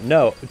y'all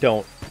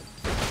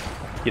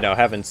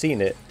haven't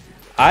seen it,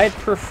 I'd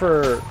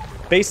prefer,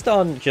 based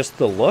on just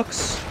the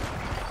looks,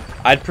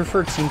 I'd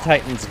prefer Teen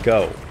Titans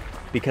Go,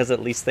 because at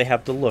least they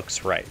have the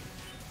looks right.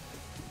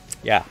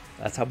 Yeah,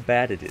 that's how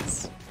bad it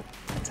is.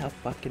 That's how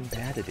fucking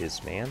bad it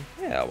is, man.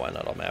 Yeah, why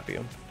not? I'll map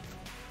you.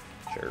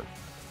 Sure.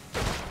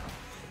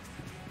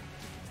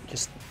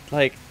 Just,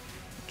 like,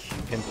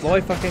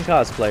 employ fucking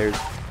cosplayers.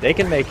 They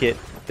can make it.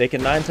 They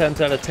can 9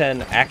 times out of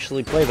 10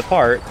 actually play the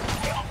part.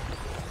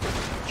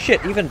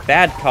 Shit, even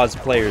bad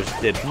cosplayers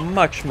did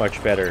much,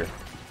 much better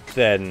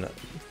than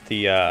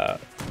the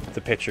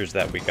pictures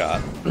that we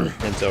got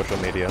in social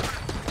media.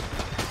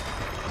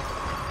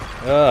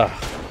 Ugh.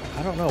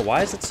 I don't know.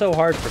 Why is it so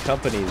hard for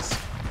companies?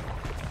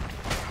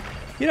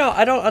 You know,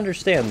 I don't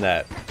understand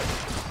that.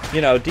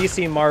 You know,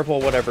 DC, Marvel,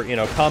 whatever, you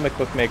know, comic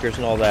book makers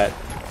and all that,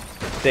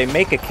 they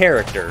make a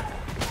character,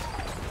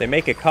 they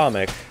make a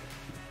comic,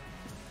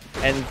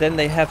 and then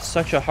they have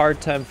such a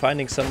hard time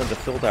finding someone to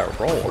fill that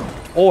role.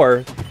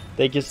 Or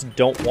they just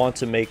don't want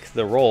to make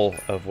the role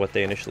of what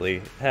they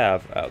initially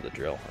have. Oh, the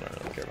drill. I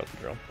don't really care about the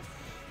drill.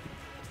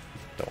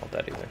 Don't want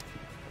that either.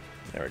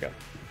 There we go.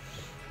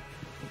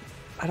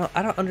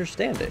 I don't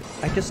understand it.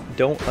 I just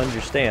don't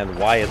understand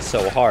why it's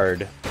so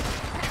hard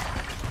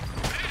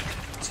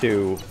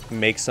to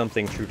make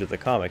something true to the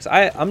comics.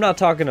 I'm not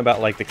talking about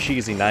like the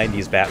cheesy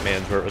 90s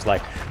Batmans where it was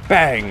like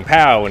bang,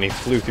 pow, and he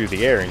flew through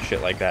the air and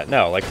shit like that.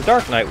 No, like the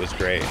Dark Knight was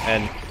great.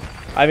 And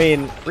I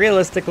mean,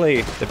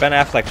 realistically, the Ben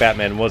Affleck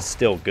Batman was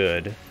still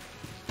good.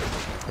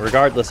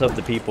 Regardless of what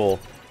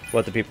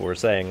the people were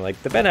saying. Like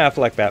the Ben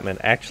Affleck Batman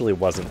actually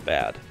wasn't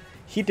bad.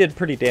 He did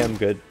pretty damn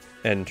good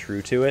and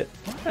true to it.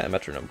 Yeah,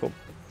 metronome, cool.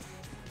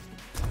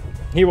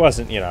 He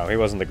wasn't, you know, he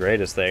wasn't the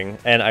greatest thing,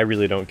 and I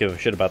really don't give a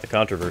shit about the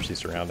controversy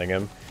surrounding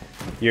him.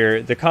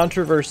 The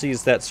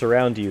controversies that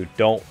surround you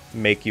don't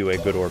make you a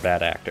good or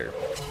bad actor.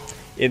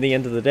 In the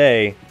end of the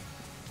day,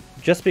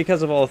 just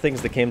because of all the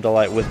things that came to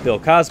light with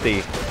Bill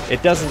Cosby,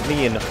 it doesn't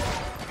mean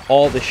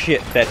all the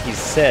shit that he's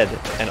said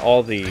and all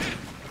of the,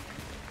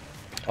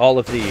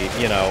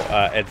 you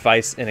know,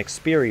 advice and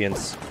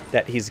experience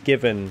that he's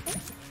given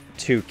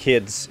to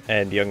kids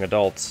and young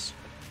adults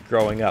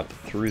growing up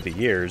through the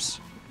years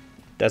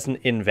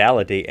doesn't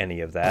invalidate any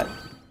of that.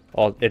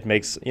 It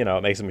makes, you know,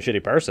 it makes him a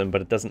shitty person,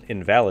 but it doesn't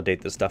invalidate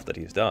the stuff that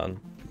he's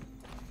done.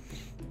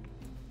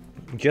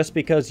 Just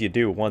because you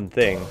do one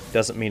thing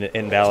doesn't mean it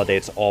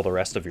invalidates all the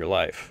rest of your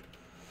life.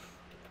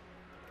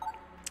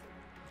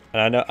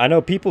 And I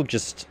know people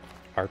just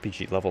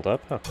RPG leveled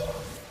up, huh?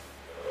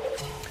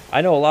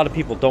 I know a lot of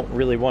people don't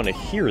really want to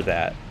hear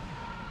that,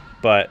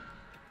 but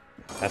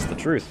that's the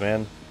truth,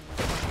 man.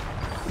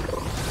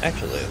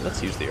 Actually,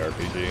 let's use the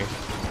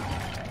RPG.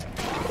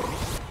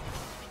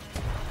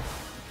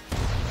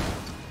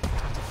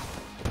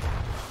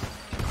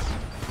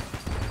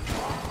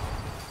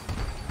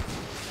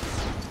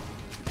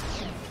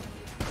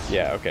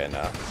 Yeah, okay,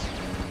 no.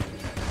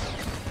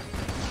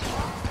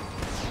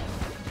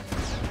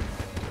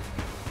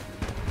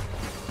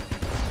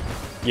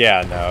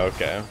 Yeah, no,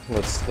 okay.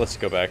 Let's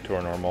go back to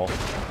our normal.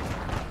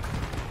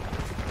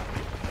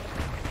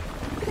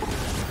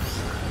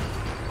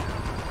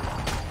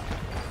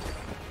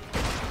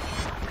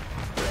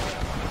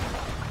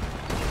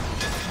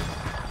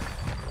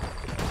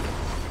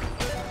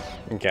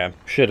 Okay,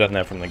 should have done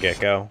that from the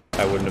get-go.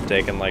 I wouldn't have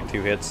taken like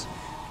 2 hits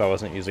if I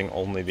wasn't using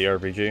only the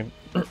RPG.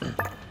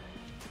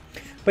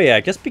 But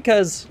yeah, just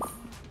because...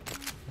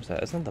 What's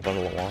that? Isn't that the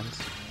bundle of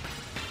wands?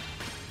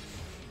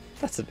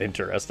 That's an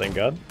interesting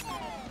gun.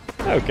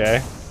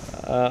 Okay.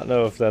 I don't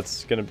know if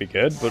that's gonna be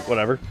good, but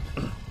whatever.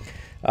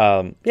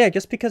 Yeah,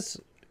 just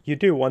because you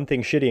do one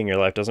thing shitty in your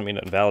life doesn't mean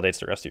it invalidates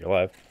the rest of your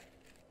life.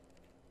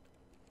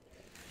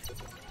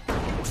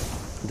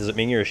 Does it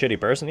mean you're a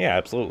shitty person? Yeah,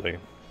 absolutely.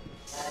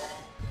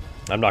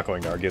 I'm not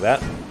going to argue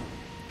that.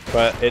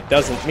 But it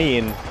doesn't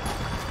mean...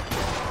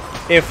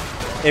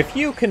 If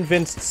you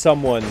convinced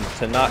someone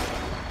to not,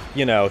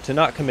 you know, to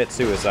not commit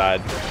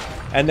suicide,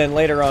 and then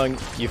later on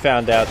you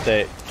found out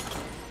that,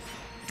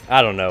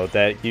 I don't know,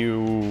 that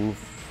you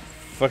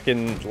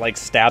fucking, like,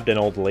 stabbed an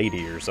old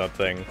lady or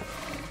something.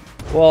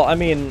 Well, I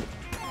mean,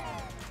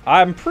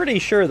 I'm pretty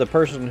sure the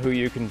person who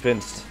you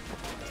convinced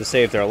to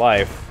save their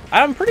life,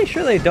 I'm pretty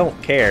sure they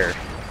don't care.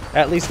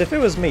 At least if it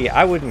was me,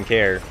 I wouldn't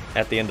care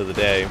at the end of the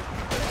day.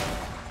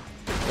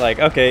 Like,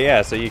 okay,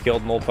 yeah, so you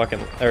killed an old fucking,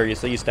 or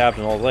so you stabbed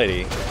an old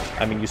lady.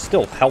 I mean, you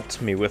still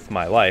helped me with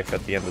my life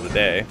at the end of the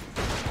day.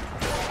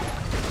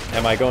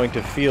 Am I going to,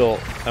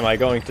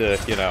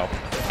 you know,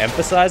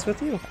 empathize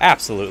with you?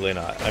 Absolutely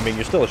not. I mean,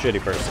 you're still a shitty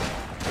person.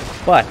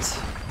 But,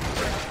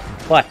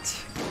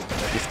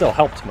 you still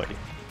helped me.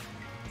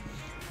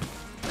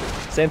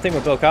 Same thing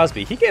with Bill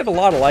Cosby. He gave a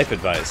lot of life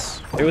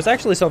advice. It was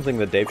actually something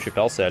that Dave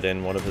Chappelle said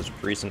in one of his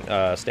recent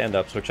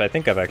stand-ups, which I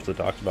think I've actually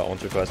talked about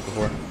once or twice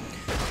before.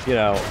 You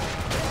know,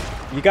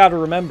 you gotta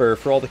remember,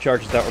 for all the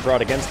charges that were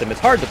brought against him, it's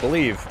hard to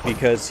believe,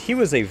 because he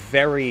was a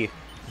very,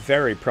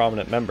 very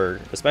prominent member,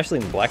 especially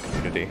in the black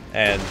community.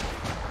 And,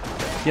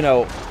 you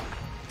know,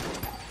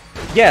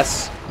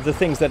 yes, the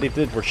things that he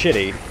did were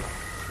shitty,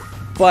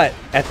 but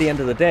at the end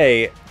of the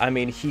day, I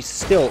mean, he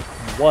still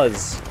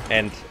was,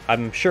 and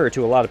I'm sure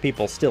to a lot of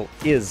people still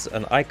is,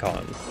 an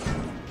icon.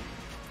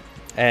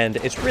 And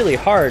it's really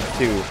hard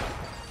to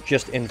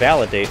just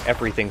invalidate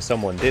everything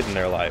someone did in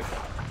their life.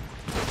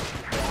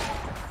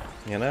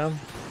 You know?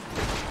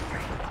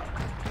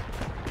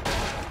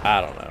 I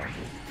don't know.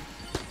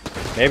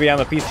 Maybe I'm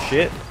a piece of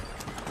shit.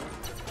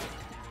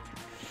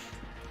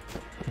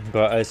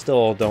 But I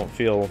still don't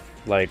feel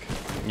like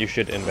you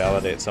should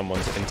invalidate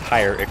someone's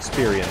entire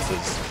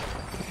experiences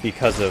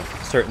because of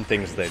certain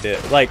things they did.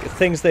 Like,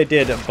 things they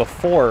did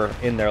before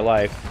in their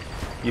life,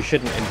 you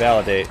shouldn't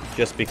invalidate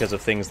just because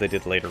of things they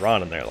did later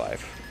on in their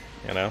life.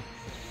 You know?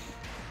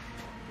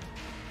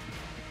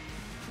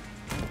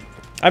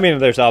 I mean,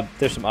 there's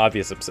some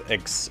obvious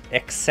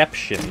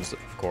exceptions,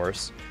 of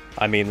course.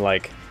 I mean,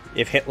 like,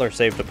 if Hitler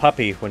saved a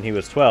puppy when he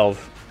was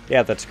 12,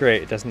 yeah, that's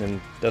great. It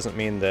doesn't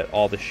mean that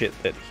all the shit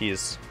that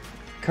he's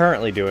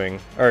currently doing,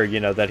 or, you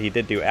know, that he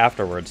did do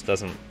afterwards,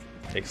 doesn't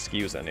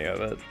excuse any of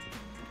it.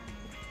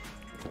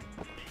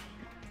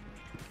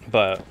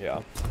 But,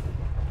 yeah.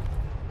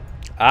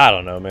 I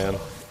don't know, man.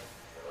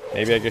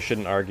 Maybe I just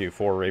shouldn't argue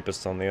for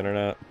rapists on the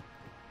internet.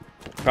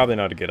 Probably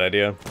not a good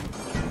idea.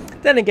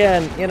 Then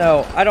again, you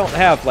know, I don't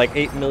have like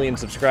 8 million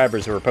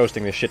subscribers who are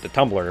posting this shit to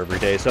Tumblr every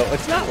day, so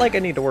it's not like I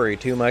need to worry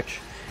too much.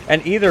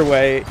 And either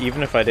way,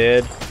 even if I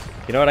did,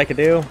 you know what I could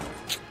do?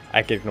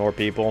 I could ignore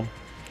people.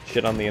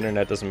 Shit on the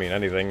internet doesn't mean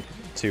anything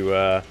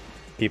to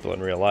people in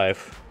real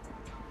life.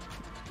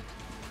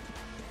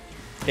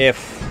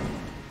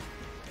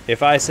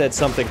 If I said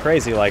something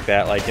crazy like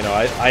that, like, you know,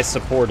 I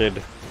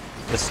supported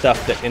the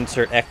stuff that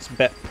insert X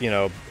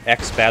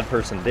bad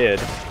person did,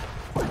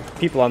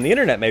 people on the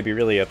internet may be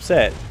really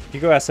upset. You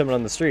go ask someone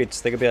on the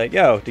streets, they could be like,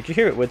 yo, did you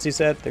hear what Uidsea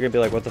said? They're gonna be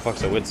like, what the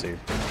fuck's a Uidsea?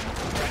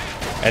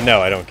 And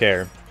no, I don't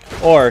care.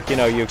 Or, you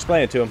know, you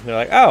explain it to them, they're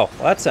like, oh,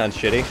 well, that sounds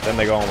shitty. Then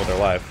they go on with their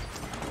life.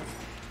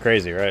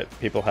 Crazy, right?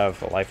 People have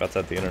a life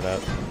outside the internet.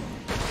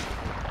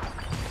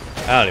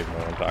 I don't even know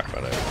what I'm talking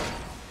about anymore.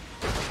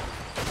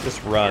 This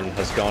run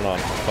has gone on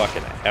for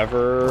fucking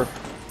ever.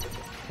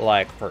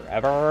 Like,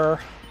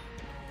 forever.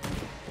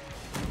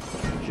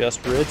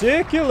 Just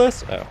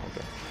ridiculous. Oh, okay.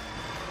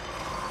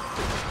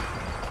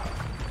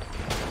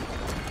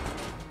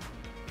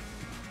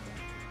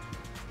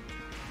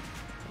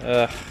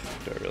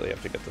 Do I really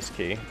have to get this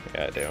key?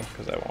 Yeah, I do,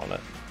 because I want it.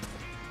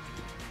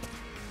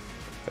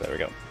 Okay, there we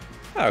go.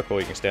 Oh,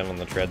 cool, you can stand on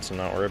the treads and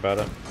not worry about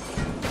it.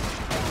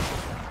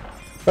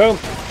 Boom!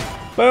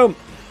 Boom!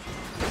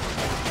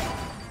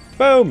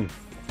 Boom!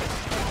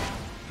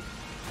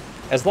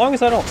 As long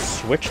as I don't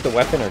switch the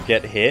weapon or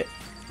get hit,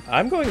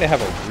 I'm going to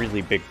have a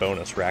really big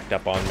bonus racked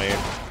up on me.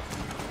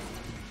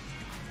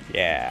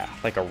 Yeah,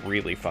 like a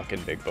really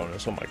fucking big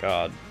bonus, oh my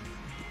god.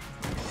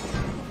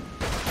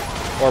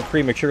 Or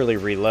prematurely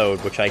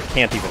reload, which I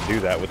can't even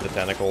do that with the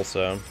tentacle,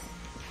 so...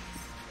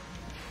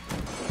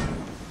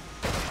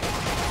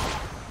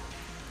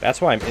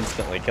 That's why I'm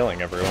instantly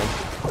killing everyone.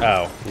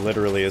 Oh,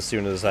 literally as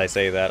soon as I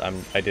say that,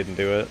 I didn't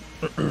do it.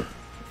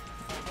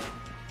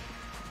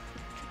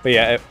 But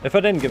yeah, if I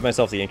didn't give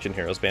myself the Ancient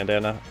Heroes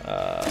bandana,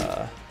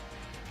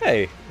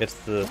 hey, it's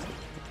the...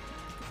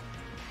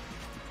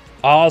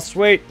 Oh,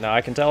 sweet! Now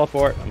I can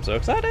teleport. I'm so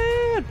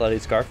excited! Bloody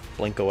Scarf,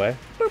 blink away.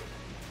 Boop.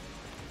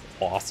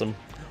 Awesome.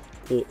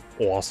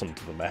 Awesome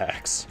to the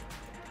max.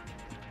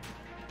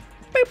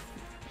 Boop.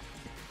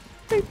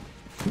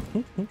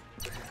 Boop.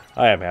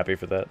 I am happy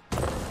for that.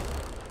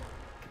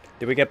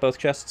 Did we get both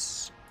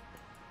chests?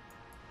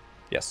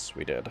 Yes,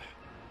 we did.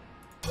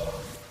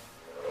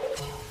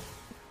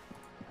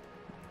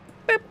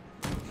 Boop.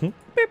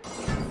 Boop.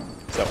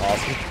 So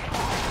awesome.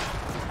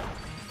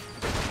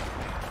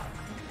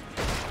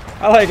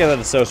 I like it that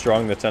it's so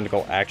strong the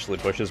tentacle actually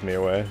pushes me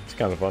away. It's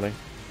kind of funny.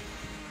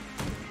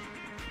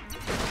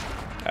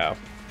 Oh.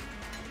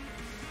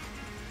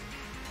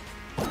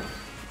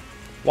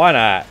 Why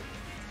not?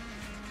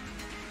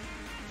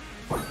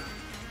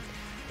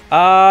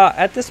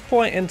 At this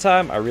point in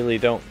time, I really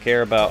don't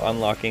care about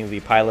unlocking the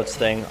pilot's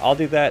thing. I'll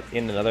do that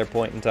in another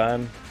point in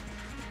time.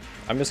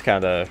 I'm just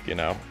kind of, you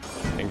know,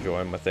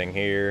 enjoying my thing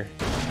here.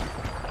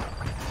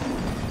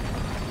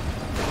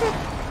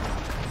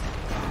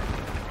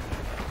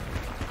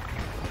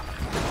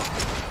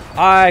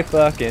 I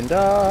fucking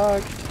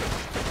dodged.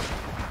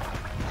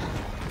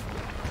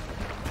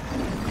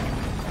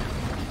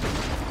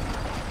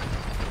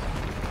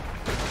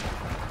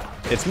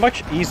 It's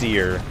much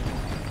easier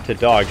to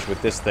dodge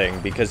with this thing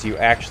because you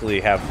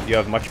actually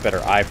have much better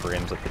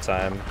iframes at the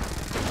time.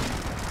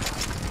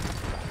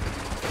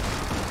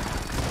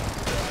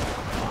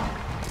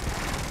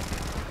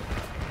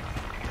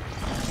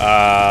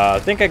 I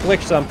think I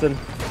glitched something.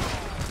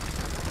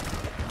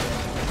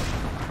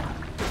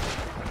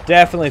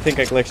 Definitely think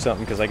I glitched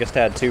something because I just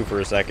had two for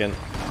a second.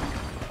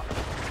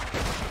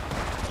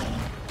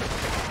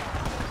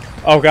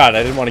 Oh god,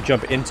 I didn't want to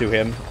jump into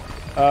him.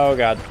 Oh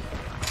god.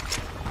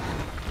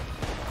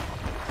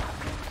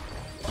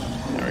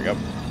 There we go.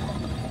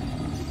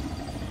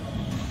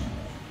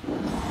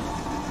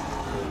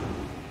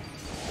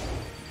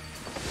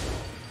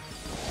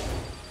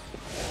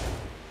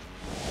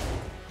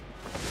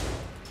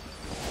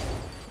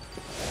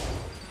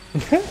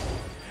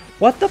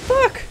 What the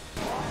fuck?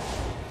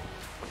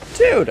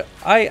 Dude,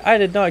 I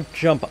did not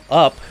jump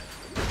up.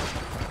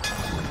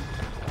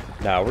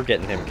 No, we're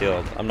getting him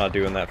killed. I'm not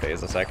doing that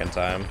phase a second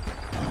time.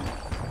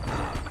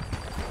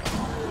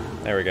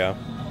 There we go.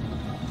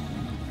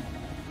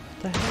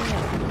 What the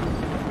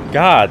hell?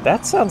 God,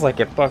 that sounds like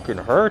it fucking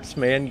hurts,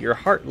 man. Your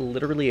heart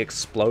literally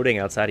exploding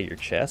outside of your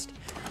chest.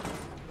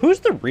 Who's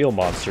the real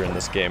monster in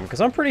this game?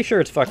 Because I'm pretty sure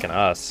it's fucking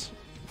us.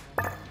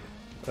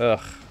 Ugh.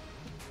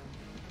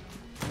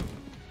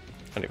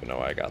 I don't even know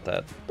why I got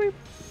that. Beep.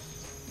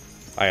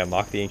 I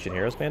unlocked the Ancient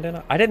Heroes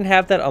bandana? I didn't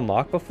have that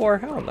unlocked before?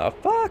 How in the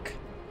fuck?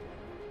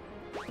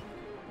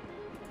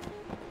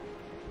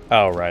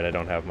 Oh, right, I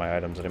don't have my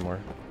items anymore.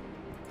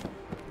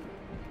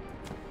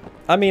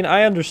 I mean,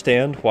 I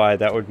understand why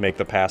that would make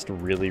the past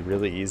really,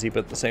 really easy, but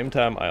at the same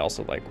time, I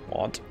also, like,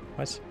 want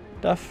my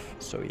stuff,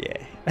 so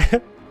yeah.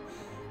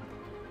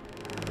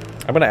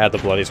 I'm gonna add the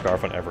bloody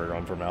scarf on every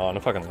run from now on. I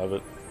fucking love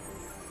it.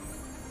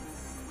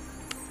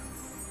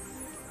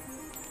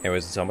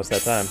 Anyways, it's almost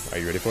that time. Are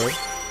you ready for it?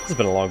 This has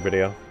been a long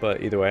video,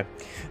 but either way.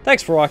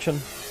 Thanks for watching.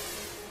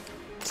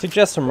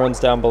 Suggest some runs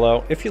down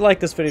below. If you like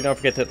this video, don't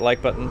forget to hit the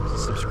like button.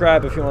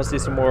 Subscribe if you want to see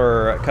some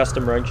more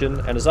custom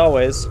Rungeon. And as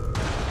always,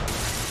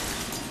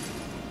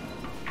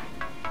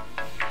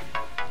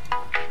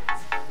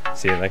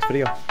 see you in the next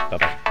video.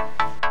 Bye-bye.